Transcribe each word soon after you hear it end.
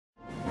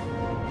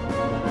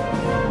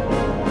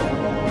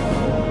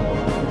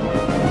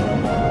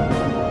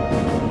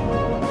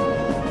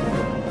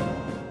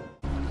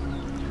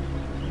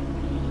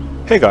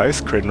Hey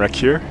guys, Krainwreck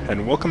here,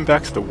 and welcome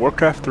back to the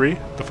Warcraft III,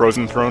 the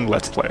Frozen Throne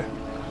Let's Play.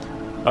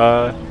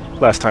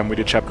 Last time we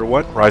did Chapter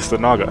 1, Rise of the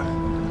Naga.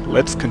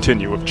 Let's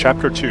continue with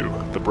Chapter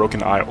 2, The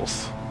Broken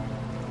Isles.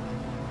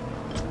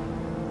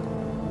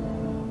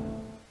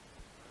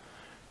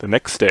 The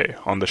next day,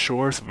 on the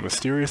shores of a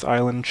mysterious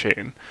island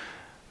chain,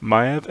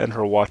 Maiev and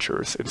her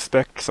watchers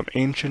inspect some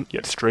ancient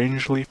yet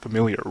strangely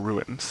familiar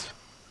ruins.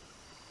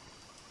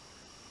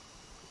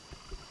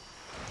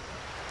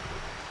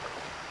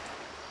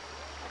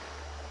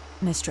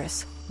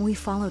 Mistress, we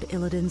followed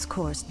Illidan's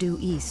course due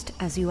east,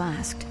 as you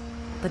asked.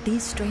 But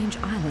these strange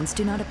islands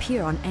do not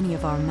appear on any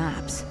of our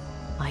maps.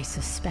 I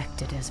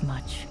suspected as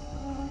much.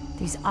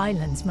 These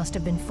islands must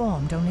have been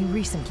formed only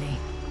recently.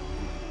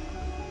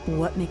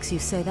 What makes you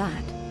say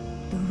that?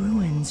 The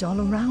ruins all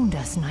around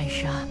us,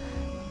 Naisha.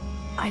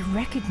 I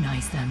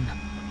recognize them.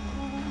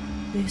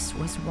 This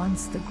was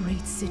once the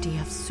great city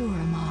of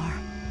Suramar,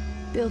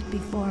 built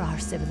before our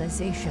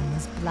civilization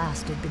was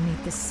blasted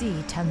beneath the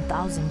sea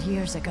 10,000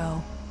 years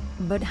ago.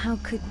 But how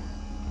could...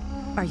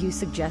 Are you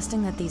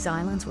suggesting that these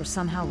islands were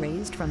somehow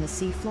raised from the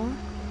seafloor?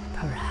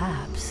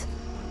 Perhaps.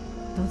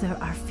 Though there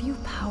are few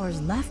powers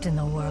left in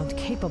the world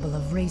capable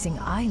of raising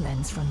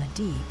islands from the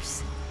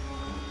deeps.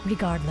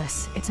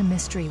 Regardless, it's a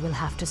mystery we'll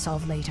have to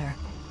solve later.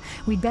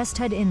 We'd best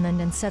head inland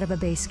and set up a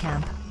base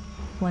camp.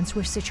 Once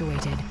we're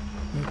situated,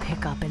 we'll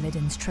pick up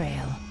Illidan's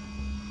trail.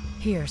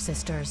 Here,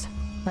 sisters.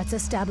 Let's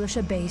establish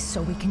a base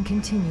so we can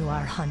continue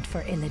our hunt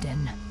for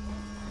Illidan.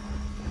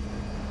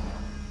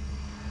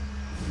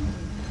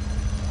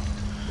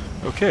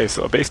 Okay,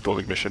 so a base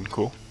building mission,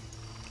 cool.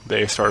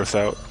 They start us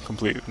out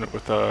complete it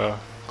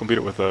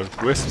with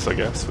wisps, I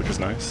guess, which is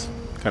nice.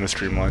 Kind of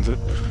streamlines it.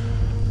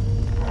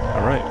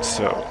 Alright,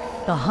 so...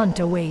 The hunt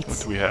awaits.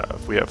 What do we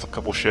have? We have a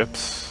couple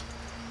ships.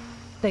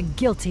 The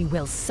guilty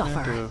will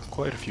suffer. And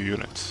quite a few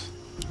units.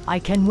 I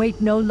can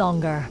wait no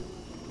longer.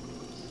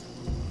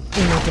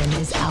 Illidan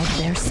is out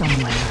there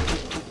somewhere.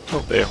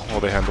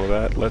 While they handle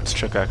that, let's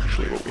check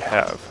actually what we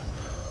have.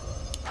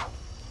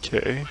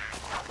 Okay.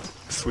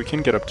 So we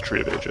can get up to Tree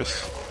of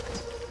Aegis.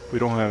 We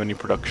don't have any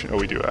production. Oh,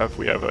 we do have.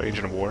 We have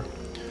Agent of War.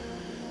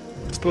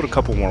 Let's build a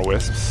couple more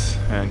wisps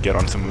and get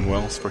on some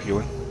moonwells for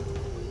healing.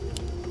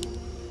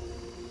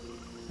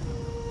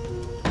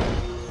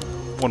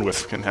 One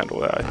wisp can handle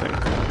that, I think.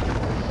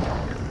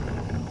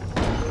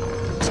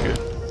 That's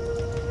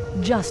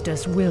good.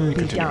 Justice will be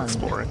continue done.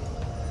 Exploring.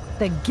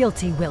 The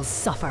guilty will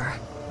suffer.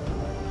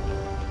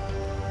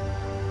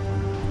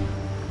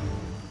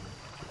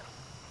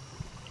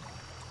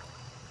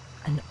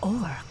 An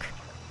orc.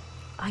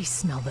 I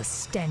smell the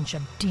stench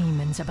of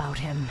demons about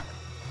him.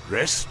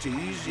 Rest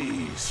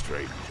easy,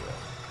 stranger.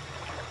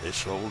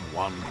 This old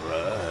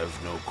wanderer has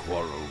no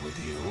quarrel with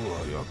you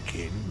or your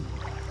kin.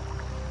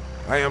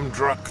 I am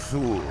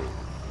Drakthul,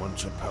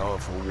 once a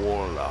powerful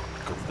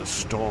warlock of the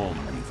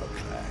Stormweaver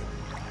clan.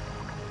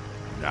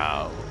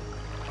 Now,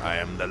 I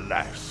am the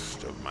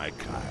last of my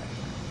kind.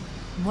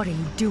 What are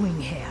you doing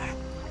here?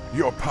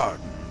 Your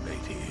pardon,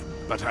 lady,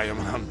 but I am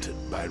hunted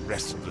by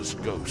restless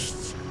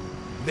ghosts.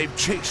 They've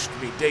chased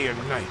me day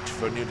and night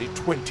for nearly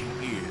 20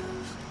 years.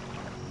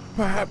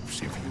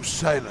 Perhaps if you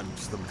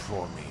silence them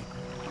for me,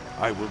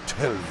 I will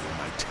tell you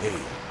my tale.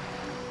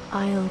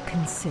 I'll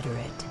consider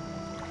it.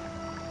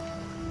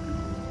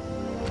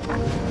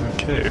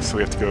 Okay, so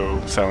we have to go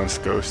silence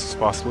ghosts,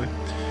 possibly.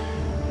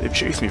 They've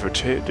chased me for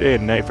day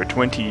and night for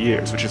 20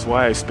 years, which is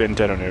why I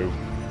spent, I don't know,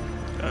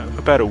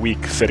 about a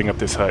week setting up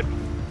this hut.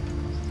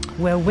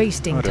 We're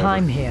wasting Whatever.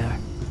 time here.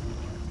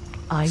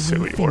 I will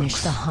Silly finish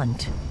orcs. the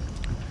hunt.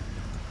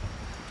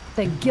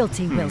 The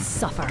guilty will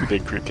suffer.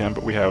 Big creep camp,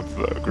 but we have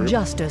the group.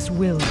 Justice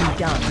will be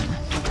done.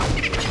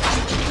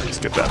 Let's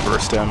get that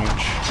burst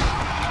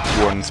damage.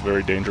 Warden's a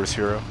very dangerous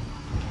hero.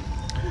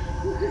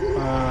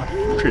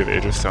 Tree of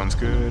Aegis sounds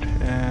good.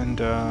 And,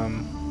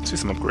 let's do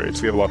some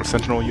upgrades. We have a lot of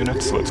Sentinel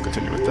units, so let's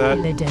continue with that.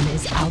 Illidan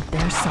is out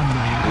there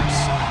somewhere.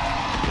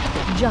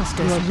 Oops.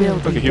 Justice will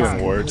Look be at healing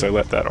done. wards. I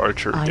let that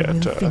archer I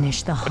get will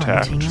finish the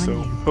attacked, hunting on so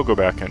you. he'll go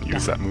back and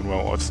use that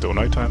moonwell while it's still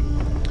nighttime.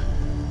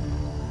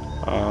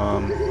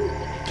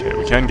 Okay,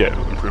 we can get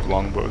improved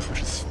longbows, which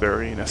is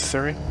very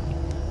necessary.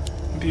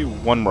 Maybe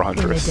one more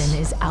huntress. Illidan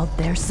is out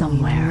there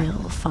somewhere. We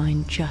will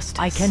find justice.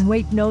 I can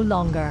wait no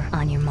longer.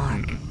 On your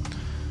mark.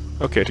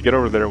 Okay, to get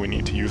over there we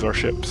need to use our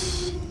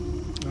ships.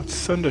 Let's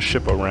send a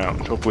ship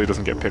around. Hopefully it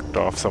doesn't get picked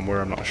off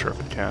somewhere. I'm not sure if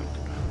it can.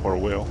 Or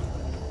will.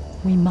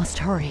 We must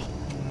hurry.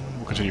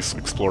 We'll continue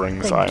exploring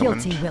this The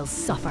island. guilty will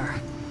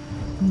suffer.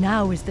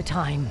 Now is the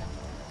time.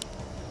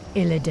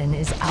 Illidan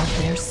is out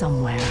there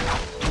somewhere.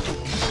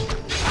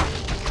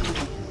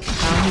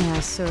 How may I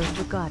serve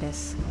the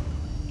goddess?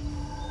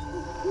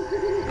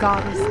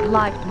 Goddess,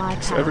 light my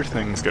So path.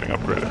 everything's getting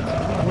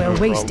upgraded. We're No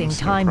wasting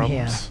problems, no time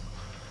problems.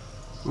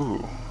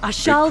 Ooh.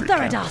 Ashal big creep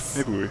camp.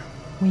 Theridas! Maybe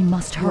We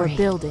must Your hurry.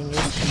 building is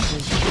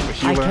complete.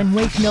 the I healer. can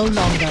wait no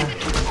longer.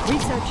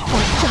 Research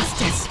for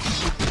justice.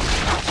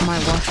 My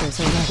watchers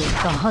are ready.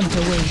 The hunt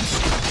awaits.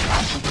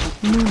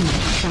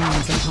 Moonlight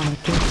shines upon the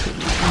guilty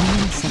and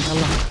innocent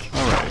alike.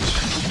 Alright.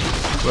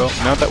 Well,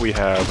 now that we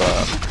have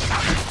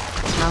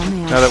How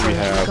may I Now that we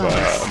serve have the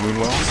goddess?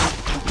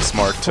 Moonwells, it's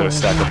smart to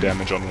stack up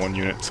damage on one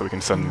unit so we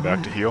can send them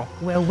back to heal.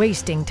 We're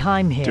wasting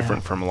time here.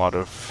 Different from a lot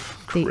of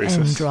The races.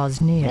 end draws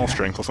near. All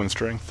strength, plus 1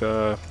 strength.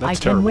 That's I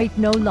terrible. can wait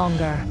no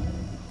longer.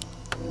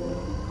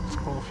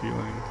 Scroll of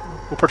healing.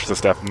 We'll purchase a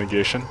Staff of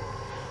Negation.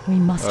 We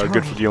must hurry.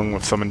 Good for dealing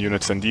with summoned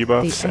units and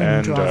debuffs, The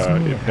end and draws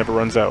near. it never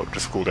runs out,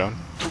 just cooldown.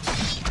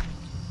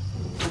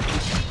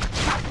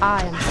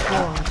 I am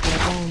sworn to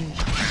avenge.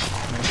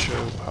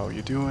 Nisha, how are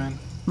you doing?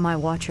 My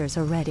watchers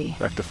are ready.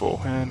 Back to full,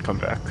 and come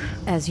back.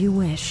 As you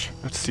wish.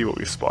 Let's see what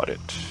we spotted.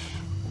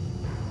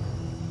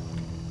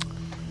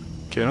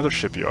 Okay, another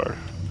shipyard.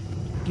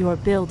 Your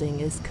building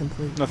is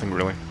complete. Nothing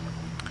really.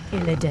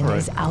 Illidan Alright,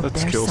 is out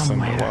let's there kill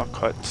somewhere. some Warlock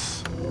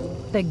huts.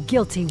 The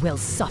guilty will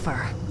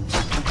suffer.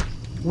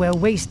 We're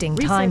wasting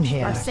time Research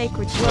here. our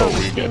sacred So grove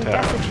we is being get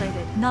hacked.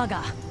 desecrated.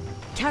 Naga,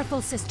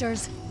 careful,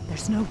 sisters.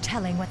 There's no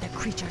telling what the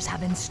creatures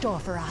have in store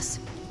for us.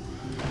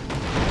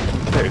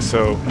 Okay,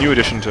 so new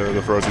addition to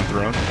the Frozen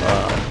Throne.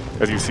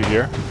 As you see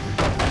here,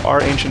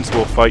 our ancients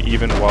will fight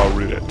even while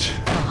rooted.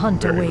 The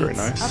hunt Very, very awaits.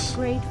 nice.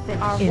 Upgrade fit.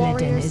 Our Illidan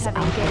warriors is have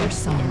out there engaged the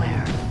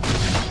somewhere.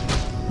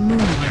 enemy.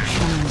 Moonlight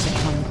shines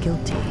upon the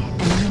guilty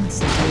and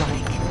innocent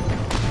alike.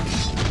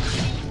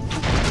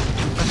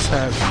 Let's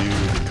have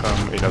you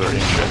become another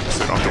ancient,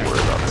 so you don't have to worry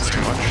about this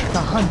too much. The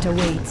hunt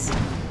awaits.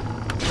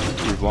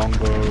 3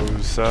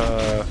 longbows,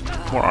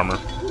 more armor,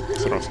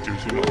 so I don't have to do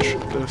too much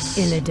of this.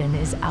 Illidan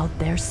is out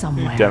there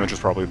somewhere. Damage is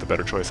probably the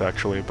better choice,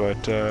 actually, but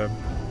it's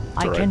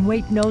I alright. can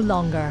wait no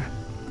longer.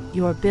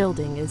 Your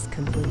building is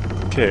complete.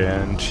 Okay,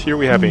 and here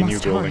we have We a new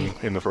must building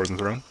hurry. in the Frozen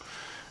Throne.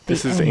 The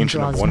This is the end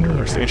Ancient of draws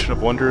Wonders. near. Ancient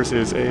of Wonders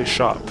is a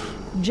shop,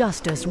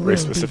 Justice will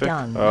race be specific.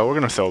 done. We're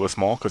gonna sell this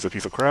mall because it's a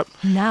piece of crap,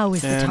 Now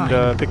is the and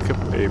time. pick up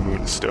a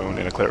Moonstone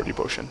and a Clarity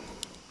Potion.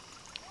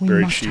 We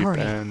Very must cheap hurry.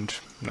 and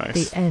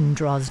nice. The end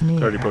draws near.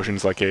 Clarity Potion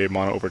is like a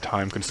mana over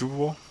time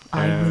consumable,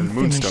 I will and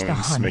finish the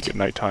Moonstones hunt. make it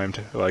nighttime,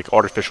 like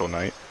artificial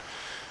night.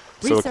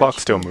 So the Research clock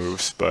still finished.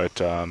 moves,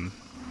 but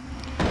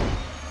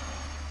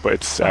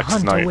it's The acts as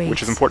hunt night, awaits.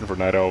 which is important for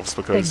night elves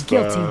because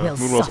guilty will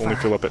Moonwells only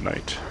suffer. fill up at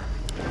night.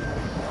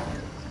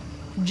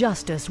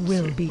 Justice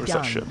will See, be where's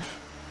done. that ship?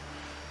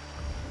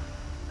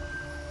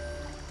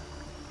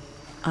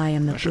 I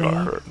am the I should have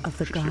blade heard. of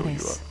the Should heal you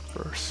goddess.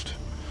 up first.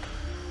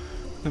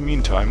 In the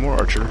meantime, more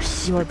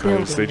archers Your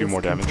because they do building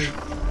more is damage.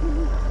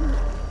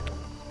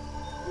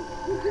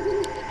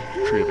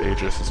 Tree of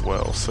Aegis as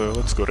well. So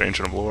let's go to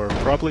Ancient of Lore.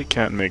 Probably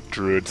can't make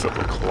druids of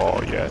the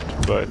claw yet,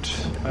 but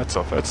that's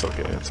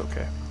okay. That's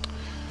okay.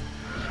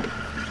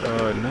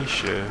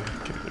 Nisha,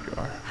 okay, there you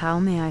are. How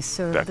may I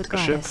serve Back the to the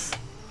ship. goddess?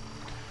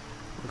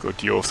 We'll go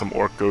deal with some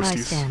orc I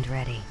ghosties. stand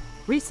ready.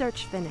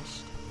 Research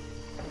finished.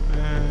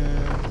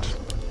 And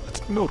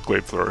let's milk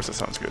glade flowers. That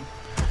sounds good.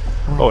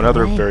 On Oh, the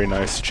another way. very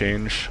nice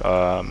change.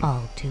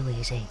 All too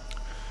easy.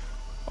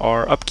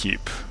 Our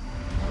upkeep.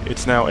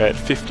 It's now at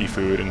 50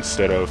 food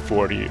instead of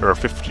 40, or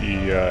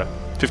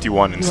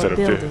 51 instead of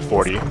building is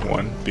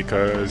 41,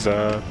 because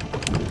that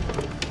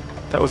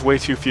was way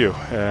too few,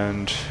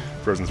 and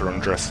Frozen Throne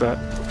addressed that.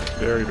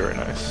 Very, very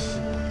nice.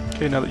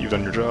 Okay, now that you've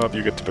done your job,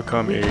 you get to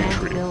become a Weekend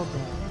tree.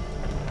 building.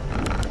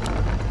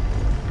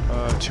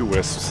 2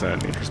 wisps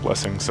and Nature's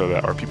Blessing so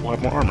that our people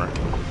have more armor.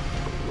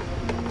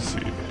 Let's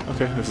see.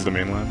 Okay, this is the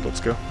mainland. Let's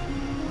go.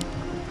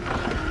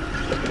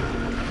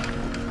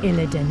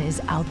 Illidan is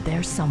out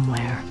there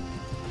somewhere.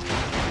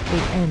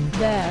 The end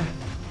there.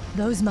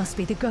 Those must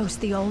be the ghosts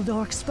the old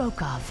orc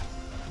spoke of.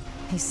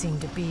 They seem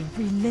to be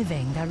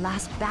reliving their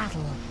last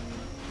battle.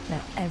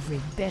 They're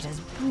every bit as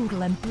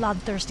brutal and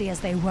bloodthirsty as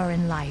they were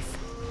in life.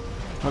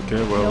 Okay,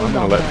 well, No I'm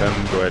gonna let longer.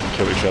 them go ahead and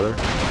kill each other.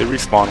 They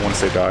respawn once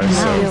they die, Now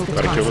so is the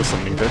gotta kill time. those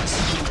summoning pits.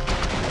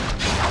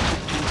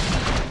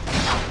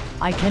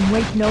 I can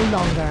wait no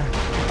longer.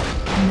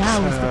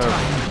 Now is the Uh,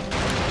 time.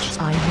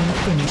 I will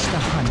finish the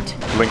hunt.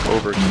 Link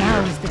over here Now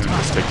and is the just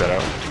time. take that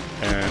out.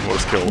 And we'll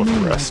just kill with the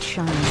Moonlight rest.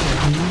 shines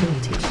upon the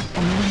guilty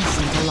and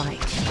innocent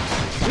alike.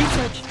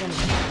 Research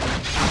finished.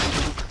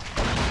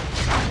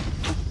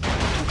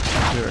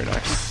 Very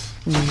nice.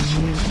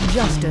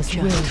 Justice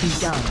will be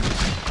done.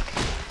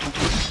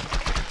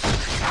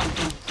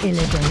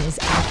 Illidan is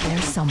out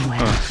there somewhere.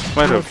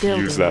 Might Your have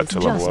building used that is to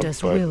level up,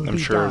 justice but will I'm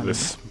be sure done.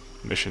 this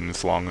mission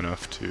is long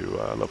enough to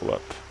level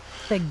up.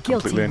 The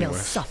guilty completely will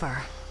anyways.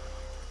 suffer.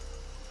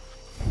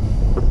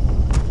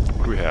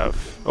 What do we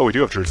have? Oh, we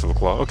do have Druids of the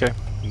Claw. Okay.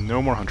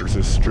 No more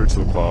Huntresses, Druids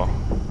of the Claw.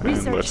 And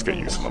Research let's get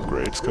you finished. some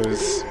upgrades,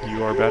 because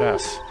you are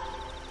badass.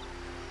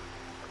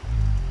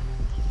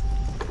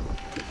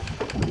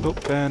 Oh,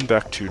 and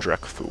back to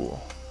Drekthul.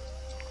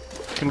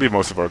 Can leave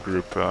most of our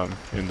group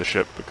in the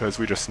ship, because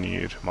we just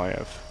need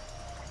Maiev.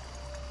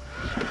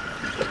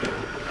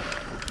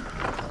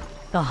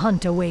 The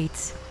hunt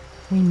awaits.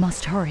 We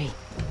must hurry.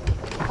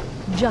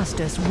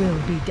 Justice will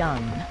be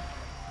done.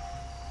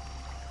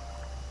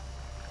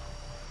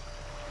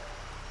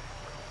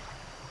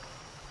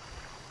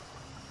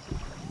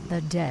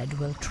 The dead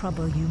will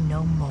trouble you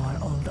no more,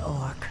 old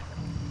orc.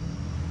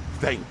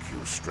 Thank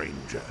you,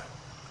 stranger.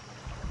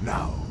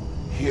 Now,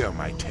 hear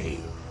my tale.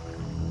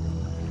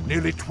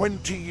 Nearly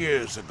 20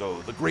 years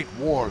ago, the great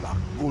warlock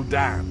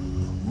Gul'dan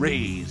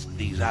raised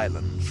these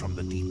islands from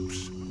the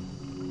deeps.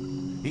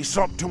 He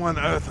sought to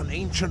unearth an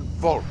ancient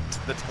vault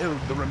that held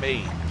the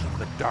remains of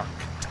the Dark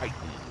Titan.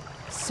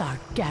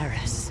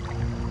 Sargeras.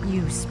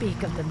 You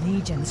speak of the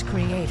Legion's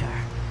creator.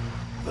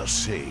 The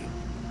same.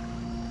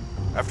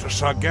 After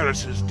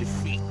Sargeras'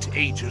 defeat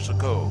ages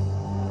ago,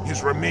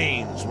 his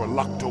remains were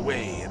locked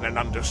away in an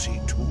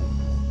undersea tomb.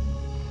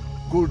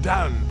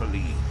 Gul'dan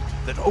believed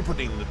that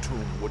opening the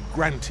tomb would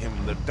grant him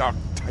the Dark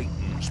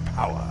Titan's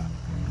power.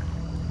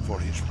 For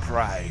his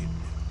pride,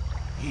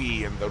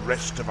 he and the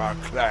rest of our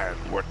clan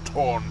were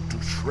torn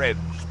to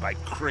shreds by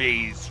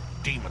crazed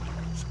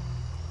demons.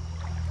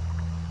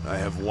 I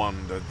have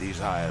wandered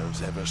these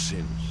isles ever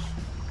since,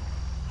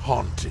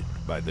 haunted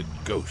by the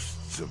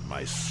ghosts of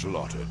my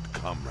slaughtered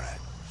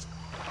comrades.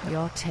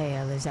 Your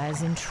tale is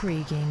as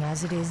intriguing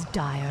as it is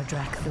dire,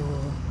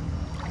 Drakthul.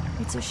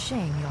 It's a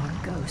shame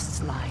your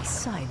ghosts lie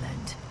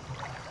silent.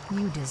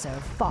 You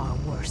deserve far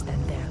worse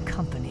than their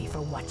company for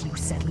what you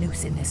set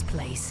loose in this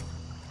place.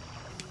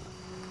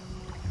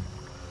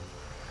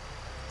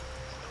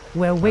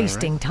 We're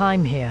wasting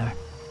time here.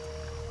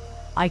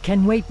 I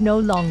can wait no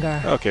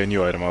longer. Okay,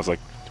 new item. I was like,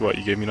 what,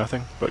 you gave me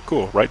nothing? But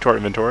cool. Right to our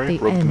inventory. The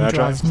Rope the end Magi.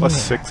 draws Plus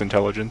near. 6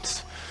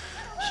 intelligence.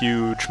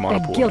 Huge The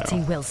monopool guilty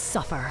now. will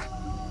suffer.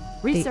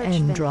 Research The end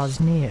finished. draws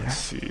near. Let's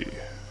see.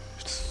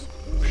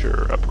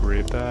 Sure,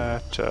 upgrade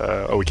that.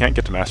 Oh, we can't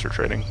get to master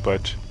trading,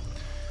 but...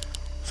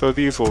 So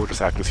these will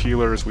just act as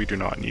healers. We do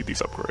not need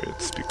these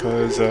upgrades,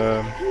 because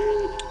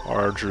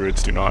our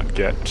druids do not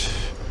get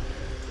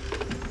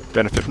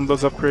benefit from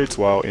those upgrades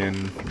while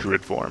in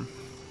druid form.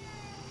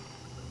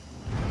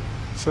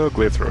 So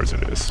glaive throwers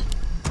it is.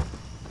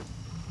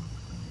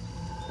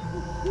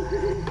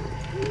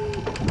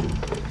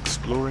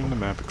 Exploring the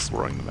map,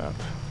 exploring the map.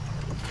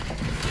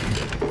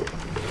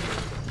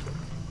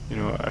 You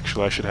know,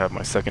 actually I should have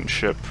my second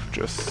ship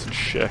just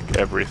check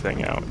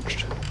everything out.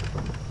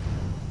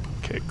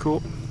 Okay,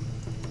 cool.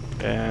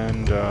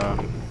 And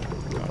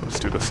let's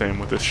do the same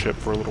with this ship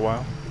for a little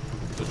while.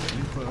 The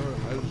Sleeper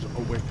has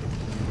awakened.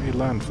 A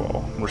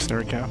landfall.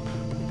 Mercenary camp.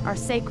 Our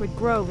sacred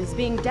grove is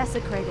being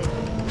desecrated.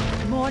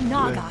 More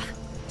Naga.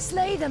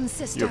 Slay them, You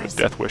sisters. have a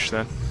death wish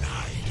then.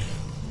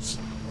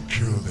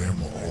 Kill them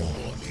all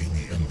in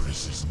the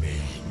Empress's name.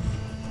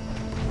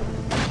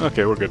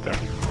 Okay, we're good there.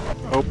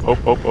 Oh, oh,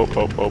 oh, oh,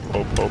 oh, oh,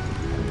 oh, oh.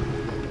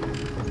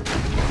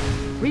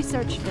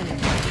 Research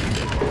finished.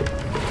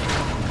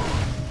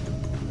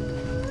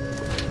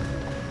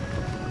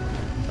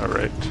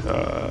 Alright,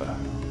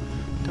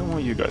 don't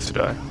want you guys to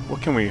die.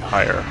 What can we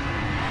hire?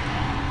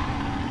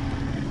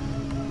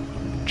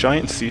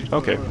 Giant seed.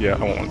 Okay, yeah, I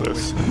want one of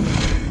those.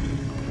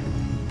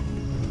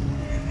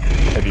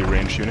 Heavy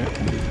range unit.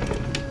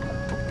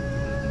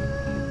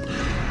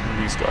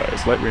 These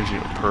guys. Light range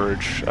unit with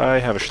purge. I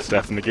have a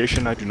staff of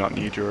negation. I do not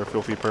need your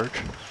filthy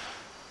purge.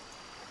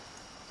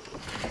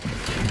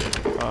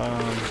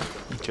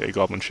 Okay,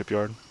 goblin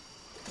shipyard.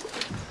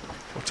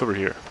 What's over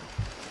here?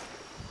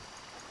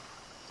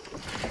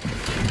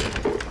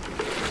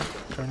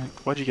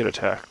 Why'd you get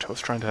attacked? I was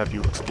trying to have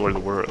you explore the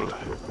world.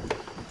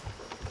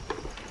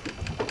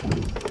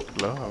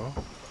 Hello?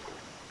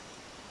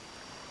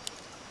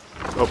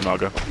 Oh,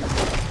 Naga.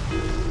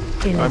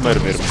 I might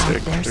have made a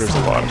mistake. There's a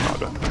lot of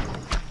Naga.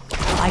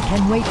 I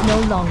can wait no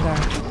longer.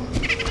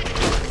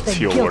 The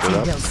Heal guilty warded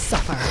up. will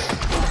suffer.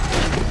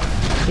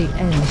 The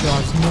end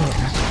draws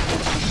near.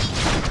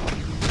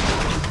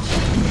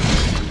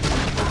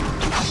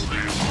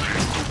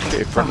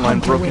 Okay, front line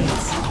Hunter broken.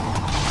 waits.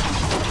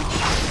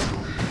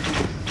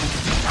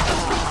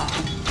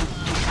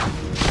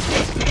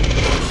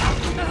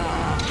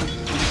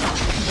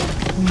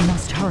 We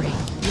must hurry.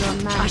 Your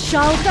man.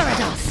 Ashal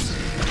Therados!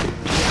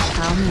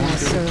 How may I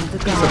serve the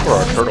Except for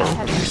our gods? turtle.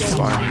 Heavy It's danger.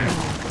 fine.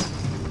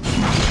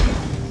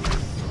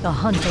 The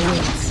hunter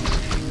waits.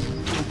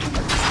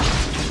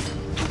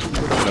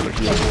 Another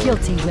heal. The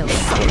guilty will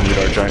suffer. Don't need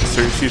our giant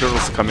sea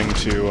turtles coming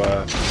to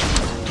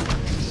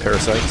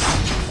parasites.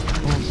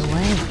 On the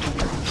way.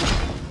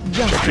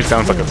 Actually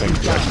sounds like a thing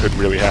that could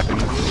really happen in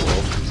the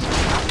world.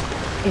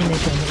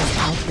 Illidan is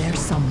out there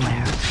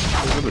somewhere.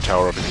 There's another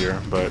tower over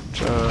here, but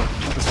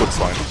this looks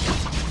fine.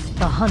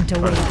 The hunter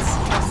waits.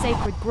 Our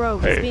sacred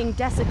grove Hey. is being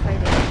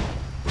desecrated.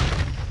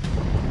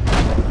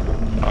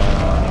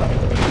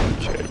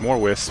 Okay, more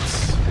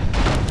wisps,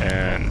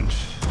 and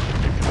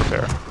you can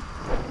repair.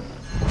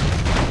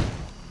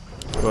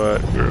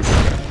 But we're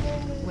okay.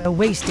 We're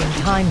wasting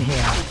time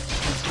here.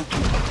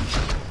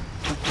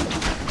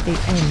 The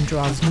end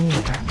draws near.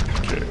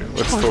 Okay,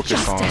 let's For focus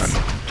justice.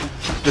 on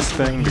this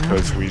thing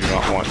because we do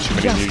not want too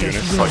many new Justice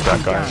units will like that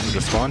be guy done. who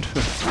just spawned.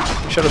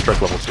 Shadow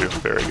Strike level 2,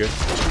 very good.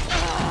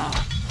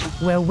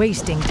 We're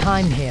wasting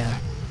time here.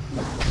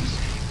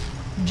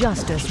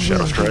 Justice Shadow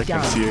will be Strike, done.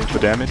 and see the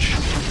damage.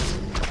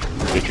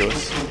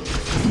 Ridiculous.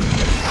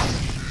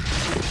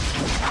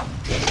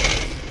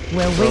 We're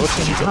Well, let's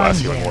wasting use the time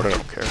last healing here. ward, I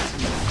don't care.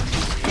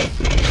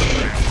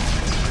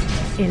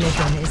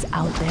 Illidan is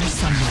out there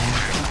somewhere.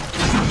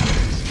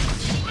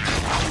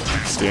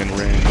 Stay in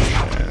range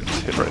and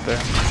hit right there.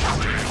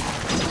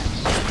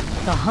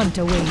 The hunt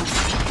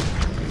awaits.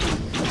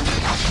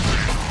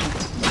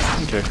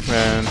 Okay,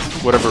 and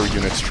whatever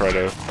units try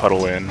to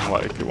puddle in,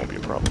 like, it won't be a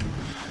problem.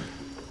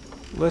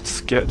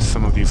 Let's get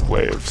some of these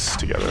glaives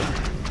together.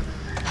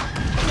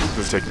 This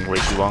is taking way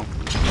too long.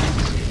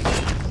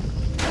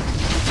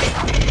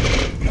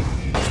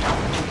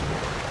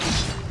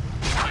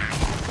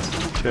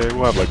 Okay,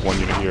 we'll have like one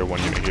unit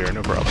here,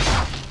 no problem.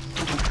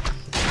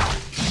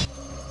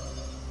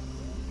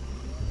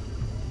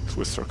 Is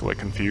Wisp Circle like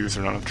confused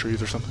or not enough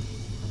trees or something?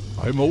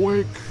 I'm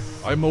awake.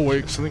 I'm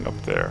awake. Something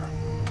up there.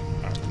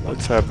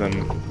 Let's have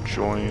them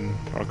join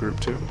our group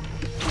too.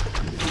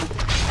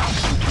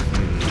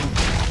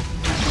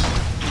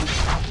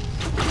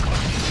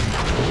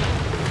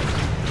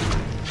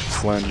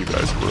 Let's land you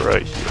guys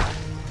right here.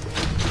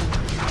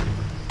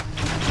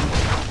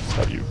 Let's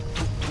have you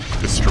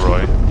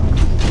destroy.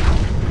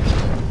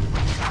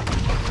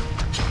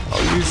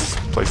 Oh, these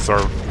places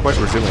are quite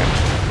resilient.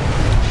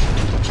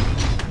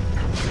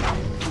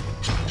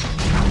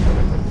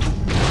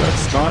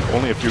 That's not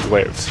only a few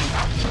glaives.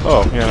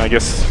 Oh, yeah, I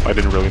guess I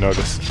didn't really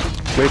notice.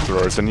 Glaive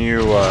throwers, the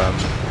new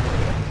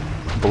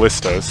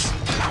ballistas.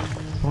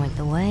 Point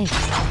the way.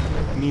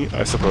 Neat,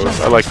 I suppose.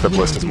 I like the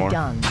ballistas more.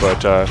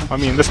 But, I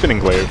mean, the spinning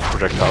glaive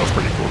projectile is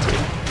pretty cool too.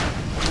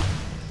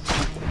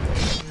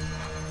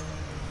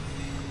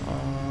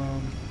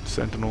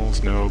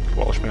 Sentinels, nope.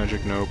 Wallish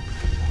magic, nope.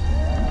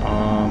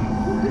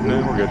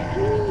 No, we're good.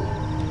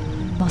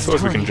 I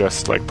suppose we can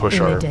just, like, push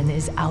our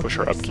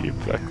upkeep.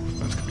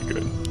 That's gonna be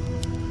good.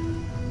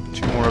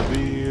 2 more of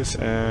these,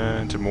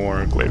 and 2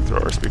 more glaive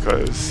throwers,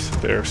 because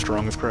they're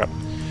strong as crap.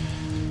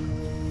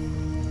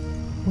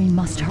 We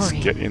must hurry.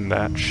 Let's get in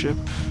that ship.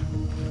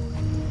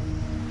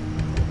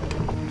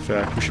 In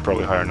fact, we should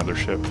probably hire another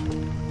ship.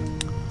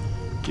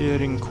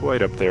 Getting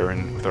quite up there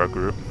with our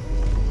group.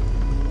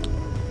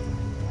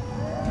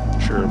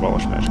 Sure,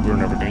 abolish magic. We're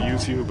never going to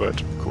use you,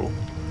 but cool.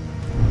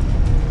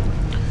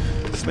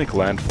 Let's make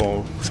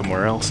landfall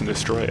somewhere else and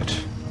destroy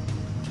it.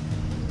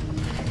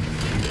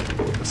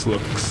 This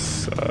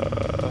looks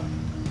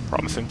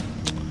promising.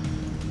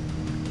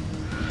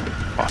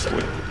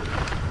 Possibly.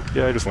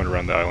 Yeah, I just went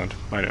around the island.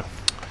 I know.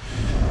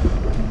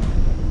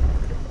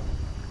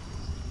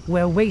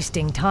 We're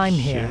wasting time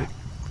here. Shit.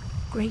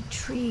 Great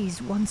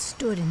trees once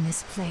stood in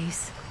this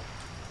place.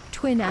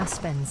 Twin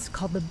aspens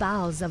called the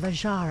boughs of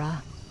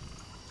Ajara.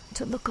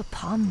 To look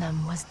upon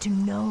them was to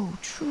know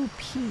true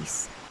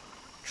peace,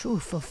 true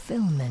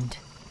fulfillment.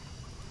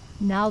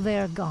 Now they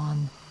are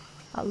gone,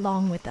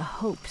 along with the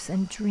hopes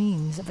and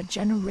dreams of a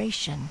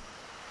generation.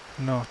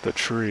 Not the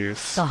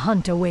trees. The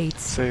hunt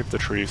awaits. Save the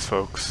trees,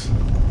 folks.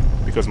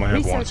 Because my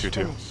head wants you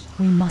to.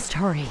 We must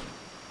hurry.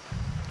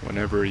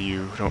 Whenever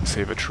you don't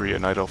save a tree, a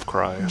night elf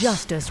cries.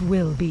 Justice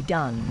will be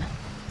done.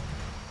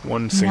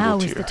 One single Now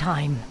tear. is the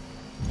time.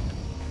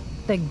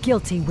 The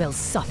guilty will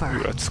suffer.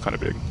 Ooh, that's kind of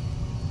big.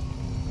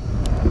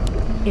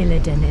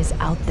 Illidan is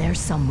out there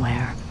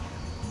somewhere.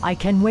 I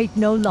can wait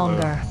no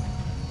longer.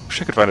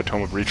 Wish I could find a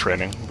tome of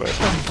retraining, but The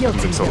I haven't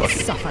guilty been so will lucky.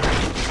 suffer.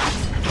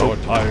 Our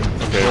time.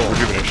 Okay,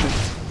 rejuvenation.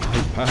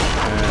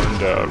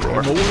 And roar.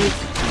 I'm awake.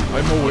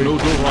 I'm awake. No,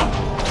 don't run.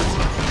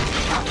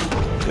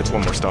 Gets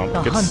one more stomp.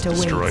 The Gets hunt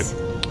destroyed. awaits.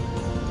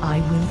 I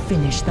will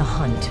finish the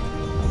hunt.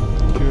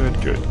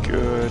 Good, good,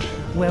 good.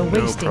 We're No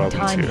wasting problems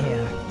time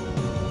here.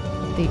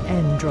 The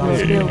end draws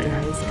Hey. near. Building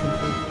is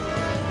complete.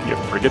 You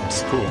have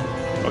frigates? Cool.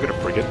 I'll get a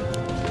frigate.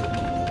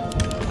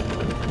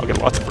 I'll get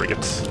lots of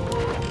frigates.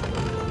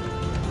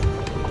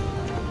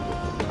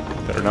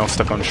 That are now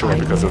stuck on shore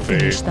because of a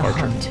the archer.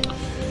 hunt.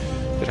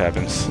 It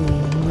happens. We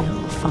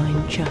will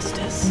find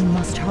justice. We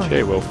must hurry.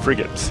 Okay, well,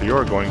 frigates. So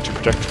you're going to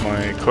protect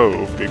my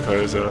cove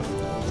because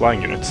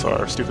flying units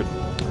are stupid.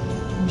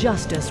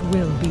 Justice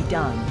will be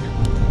done.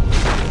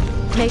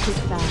 Make it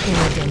fast.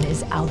 Illidan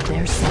is out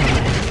there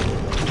somewhere.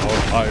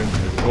 Our time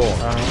is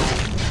gone.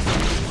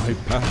 I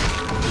pass.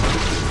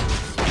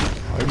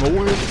 I'm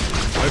awake.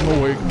 I'm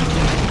awake.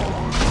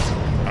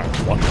 And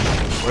what?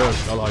 Where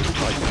shall I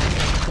strike?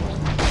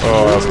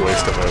 Oh, that was a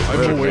waste of a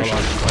I'm awake. rejuvenation.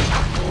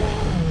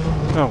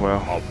 Oh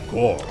well. Of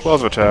course.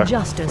 Claws of attack.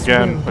 Justice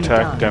Again, will be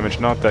attack done. damage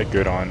not that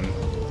good on We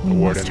the must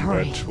warden,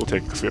 hurry. but we'll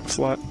take because we have a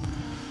slot.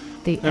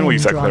 The And we'll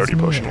use that end clarity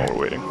draws potion near. while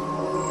we're waiting.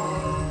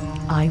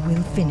 I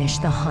will finish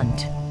the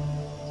hunt.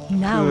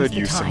 Now is Could the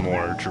use time. some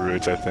more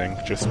druids, I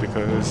think, just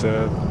because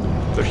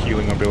their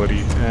healing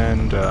ability,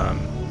 and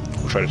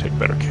we'll try to take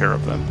better care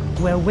of them.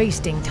 We're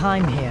wasting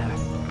time here.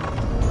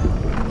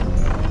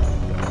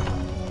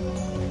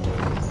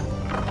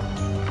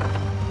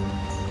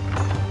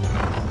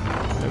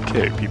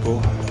 Okay, people,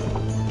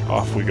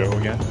 off we go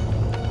again.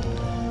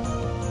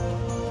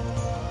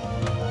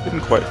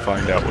 Didn't quite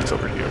find out what's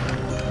over here.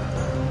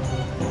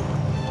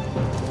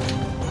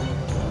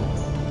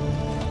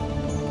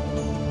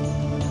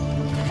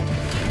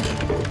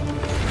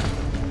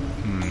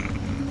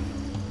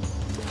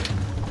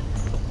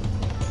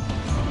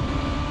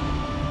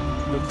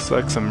 Looks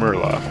like some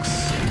murlocs.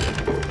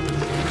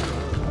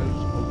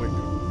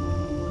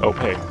 Oh,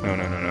 hey. No.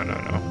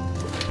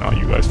 Not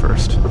you guys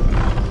first.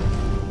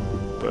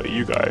 But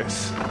you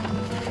guys...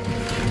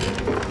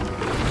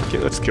 Okay,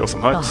 let's kill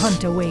some The huts.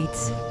 hunt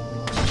awaits.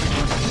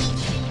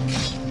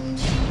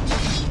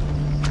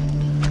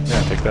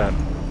 Yeah, take that.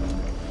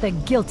 The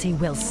guilty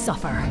will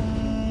suffer.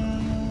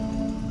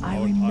 I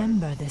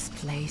remember this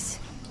place.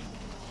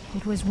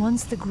 It was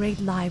once the great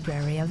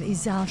library of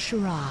Izal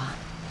Shura.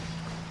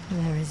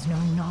 There is no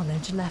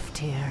knowledge left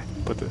here.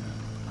 But the...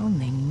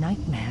 Only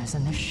nightmares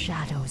and the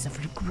shadows of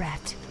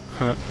regret.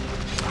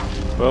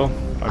 Well,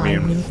 I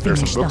mean, will there's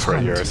finish some books the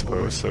right here, I hunt.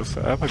 suppose, so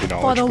that might be For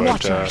knowledge, the but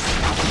Watchers.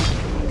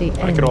 The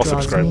I end could also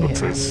draws describe near.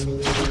 books as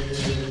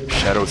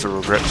shadows of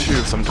regret too,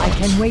 I sometimes.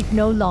 can wait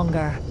no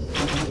longer.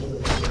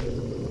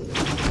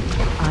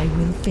 I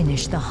will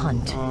finish the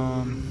hunt.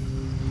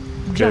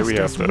 Okay, we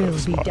have Justice the will be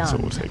spot, so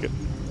done. we'll take it.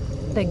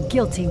 The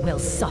guilty will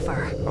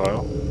suffer.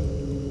 Hello?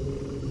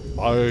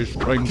 My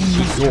strength We is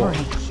must yours.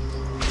 hurry.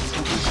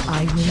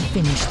 I will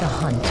finish the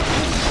hunt.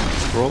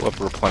 Scroll up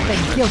The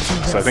replenishment. guilty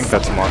will So I think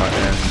that's suffer. mana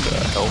and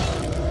health.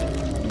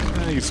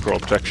 Use scroll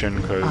protection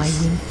I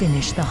because will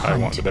finish the I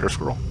hunt. want the better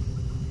scroll.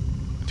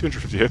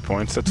 250 hit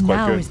points, that's quite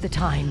Now good. is the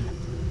time.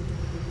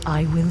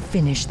 I will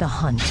finish the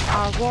hunt.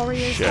 Our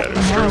warriors Shadows.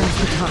 Now is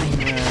the time.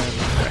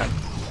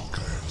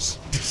 Walkers,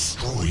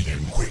 destroy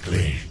them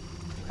quickly.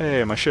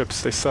 Hey, my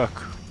ships, they suck.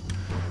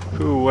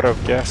 Who would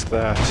have guessed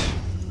that?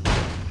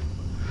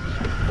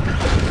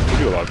 They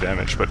do a lot of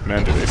damage, but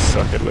man, do they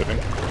suck at living.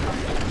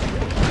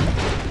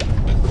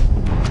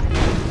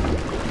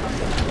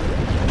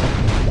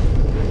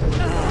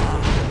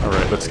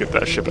 Alright, let's get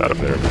that ship out of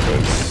there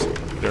because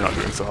they're not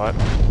doing so hot.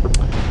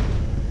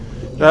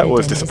 That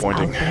was Eden is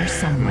disappointing. out there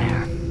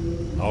somewhere.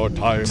 Our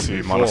time Let's see,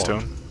 is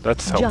monostone.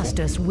 That's helpful.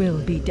 Justice will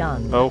be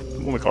done. Oh,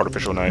 we'll make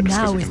artificial night just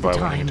because Now we is can the buy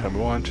one time. anytime we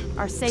want.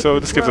 Our So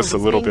sacred this gives us a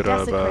grove is little being bit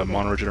of desecrated.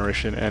 mana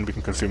regeneration, and we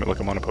can consume it like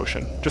a mana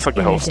potion. Just like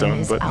the Eden Hellstone,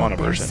 is but out mana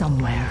there version.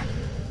 somewhere.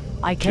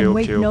 I can Kill,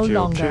 wait kill, no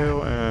kill, longer.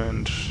 kill,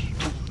 and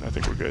I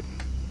think we're good.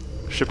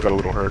 Ship got a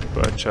little hurt,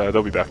 but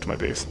they'll be back to my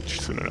base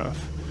soon enough.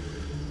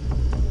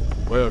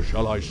 Where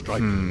shall I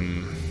strike?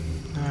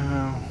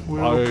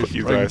 We'll My put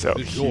you guys strength out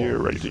is here,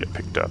 yours. ready to get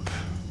picked up.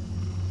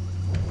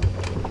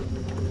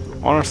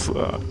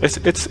 Honestly, it's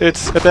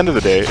at the end of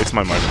the day, it's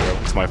my micro,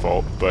 it's my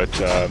fault,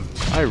 but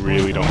I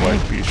really don't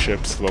like these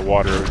ships. The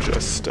water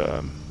just,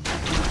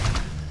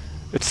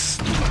 it's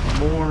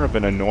more of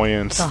an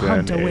annoyance The than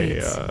hunt a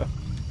awaits.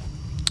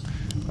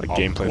 like Of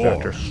gameplay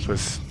factor, course.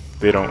 because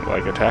they don't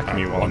like attack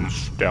me At while I'm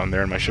once. down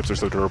there, and my ships are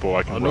so durable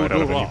I can ride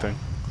out of anything.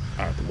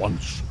 At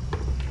once.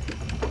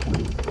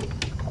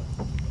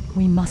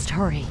 We must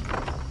hurry.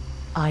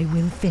 I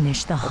will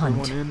finish the hunt.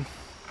 Everyone in.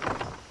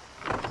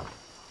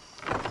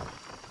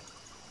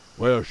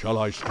 Where shall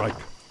I strike?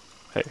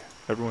 Hey,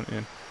 everyone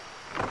in.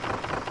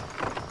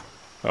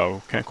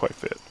 Oh, can't quite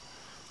fit.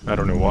 I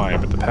don't know why,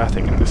 but the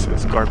pathing in this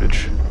is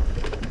garbage.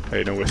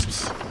 Hey, no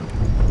wisps.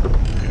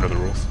 You know the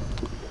rules.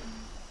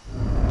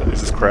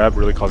 Is this crab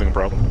really causing a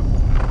problem?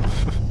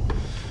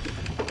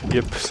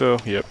 Yep,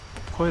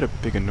 quite a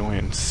big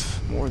annoyance,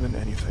 more than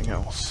anything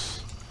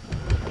else.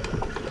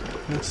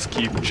 Let's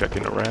keep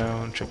checking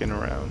around.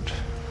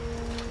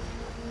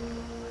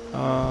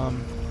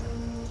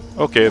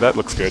 Okay, that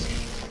looks good.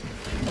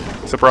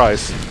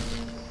 Surprise.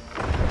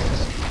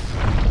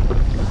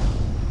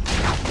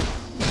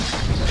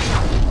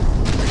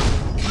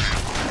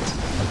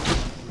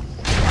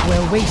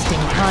 We're wasting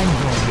time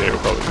here. Yeah, we're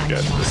probably gonna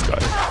get this guy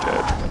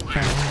dead.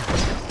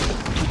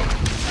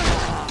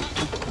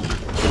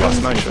 We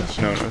lost Nisha.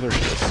 No, there she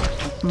is.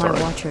 It's My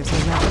alright. watchers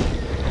are ready.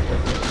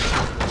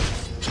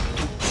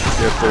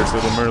 Yep, there's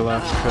little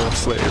Murloc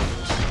slave.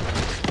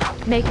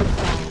 Make it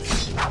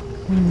fast.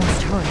 We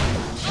must hurry.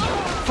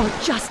 For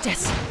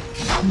justice.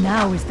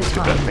 Now is the Get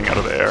that time. thing out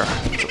of the air.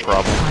 It's a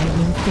problem. I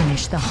will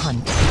finish the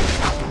hunt.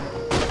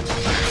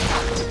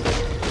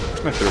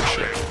 It's my third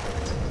ship.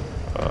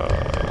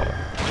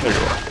 There you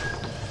are.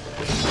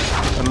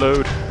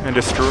 Unload and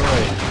destroy. Our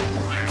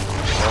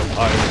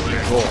time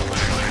is yours.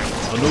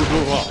 A new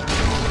hurrah.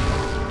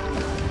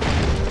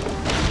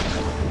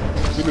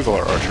 Did we lose all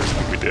our archers? I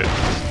think we did.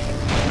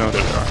 No,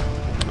 there they are.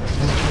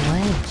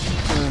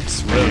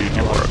 Let's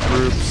redo our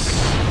groups.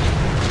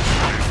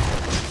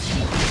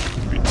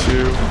 3-2.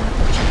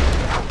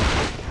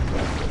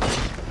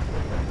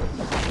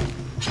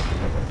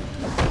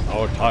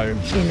 Our time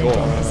is Illidan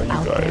yours. is You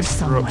out there guys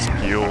throw up some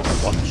somewhere. heals.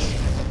 Once.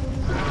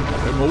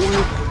 I'm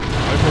awake.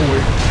 I'm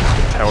awake.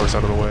 Get towers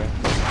out of the way.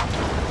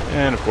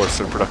 And of course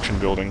the production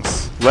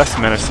buildings. Less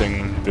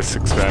menacing this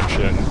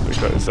expansion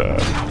because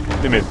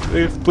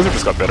Blizzard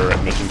just got better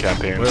at making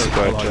campaigns, Where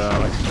shall but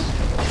I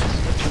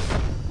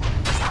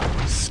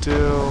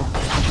still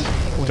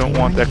don't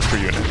want extra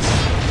units.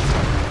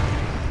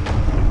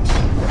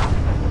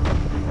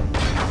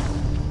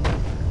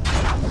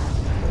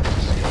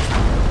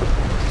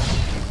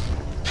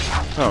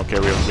 Oh, okay,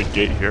 we have a big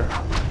gate here.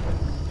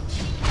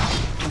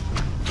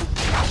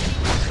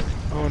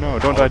 Oh no,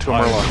 don't die to a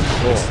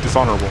Murloc. It's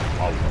dishonorable.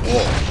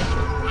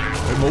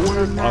 I'm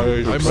awake.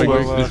 I'm Oops, awake.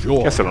 well, Is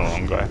yours. guess I'm the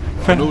wrong guy.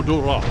 A new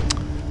hurrah.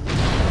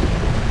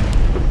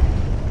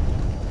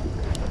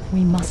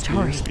 We must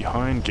hurry. He's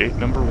behind gate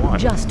number 1.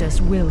 Justice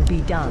will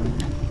be done.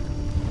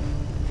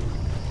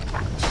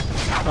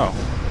 Oh,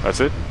 that's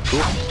it? Cool.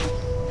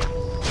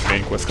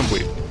 Main quest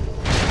complete.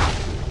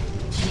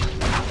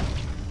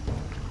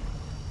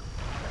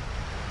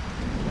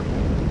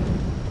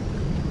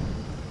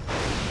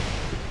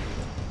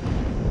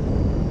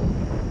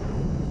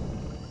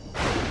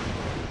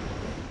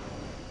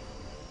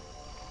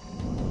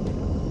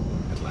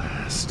 At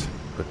last,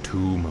 the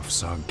tomb of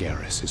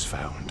Sargeras is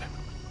found.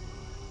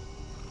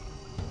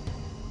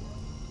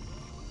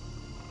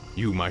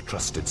 You, my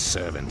trusted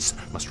servants,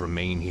 must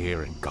remain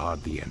here and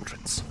guard the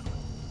entrance.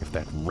 If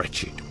that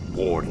wretched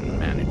warden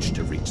managed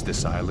to reach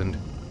this island,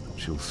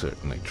 she'll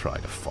certainly try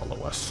to follow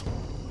us.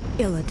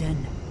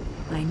 Illidan.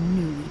 I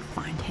knew we'd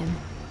find him.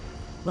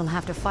 We'll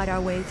have to fight our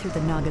way through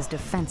the Naga's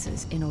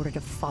defenses in order to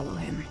follow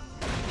him.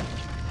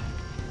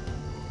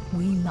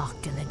 We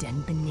locked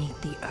Illidan beneath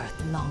the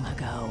earth long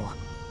ago.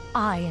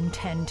 I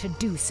intend to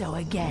do so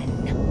again.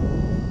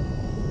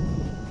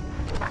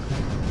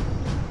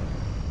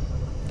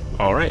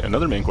 Alright,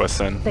 another main quest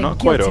then. The Not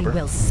quite guilty over.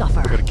 will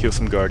suffer. Gotta kill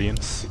some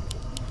guardians.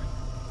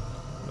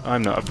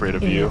 I'm not afraid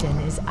of you.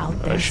 Illidan is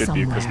out there I should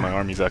be because my somewhere.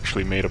 army's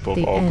actually made up of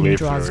The all end glaive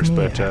draws throwers,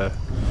 but near.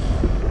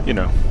 you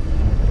know.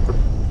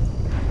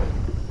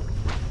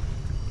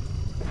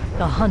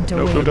 The hunt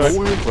Nope, don't awaits.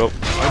 die. Well,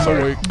 I'm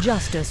sorry. awake.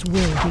 Justice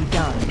will be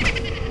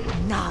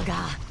done.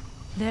 Naga,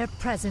 their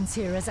presence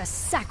here is a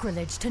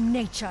sacrilege to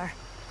nature.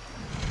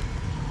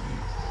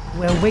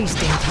 We're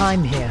wasting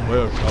time here.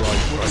 Where shall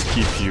I Let's strike?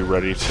 keep you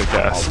ready to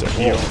cast a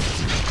heal.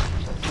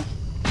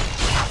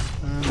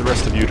 And the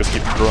rest of you just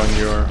keep throwing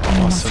your We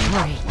must awesome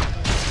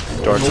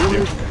hurry. darts at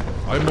you.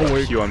 I'm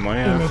awake. You on my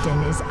app.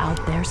 Illidan is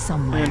out there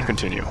somewhere. And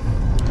continue.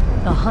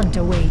 The hunt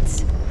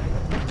awaits.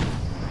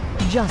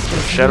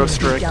 Justice Shadow will be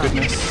Strike, done.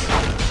 goodness.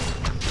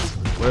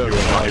 Where You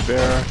are not a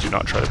bear. Do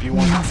not try to be We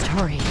one. must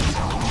hurry.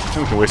 I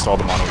think we can waste all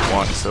the mana we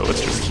want, so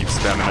let's just keep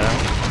spamming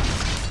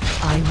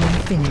out. I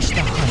will finish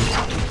the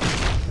hunt.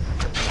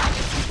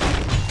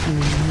 We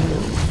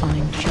will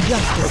find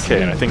justice.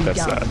 Okay, and I will think be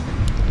that's done. that.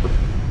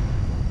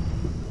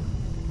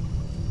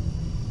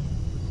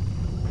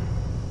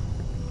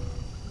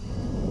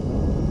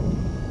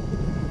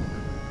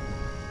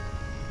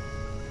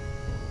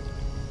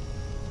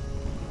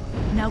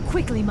 Now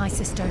quickly, my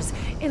sisters.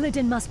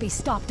 Illidan must be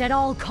stopped at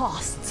all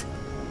costs.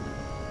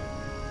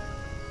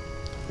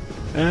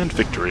 And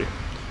victory.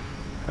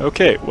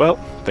 Okay, well,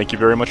 thank you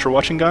very much for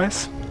watching,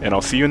 guys, and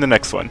I'll see you in the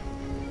next one.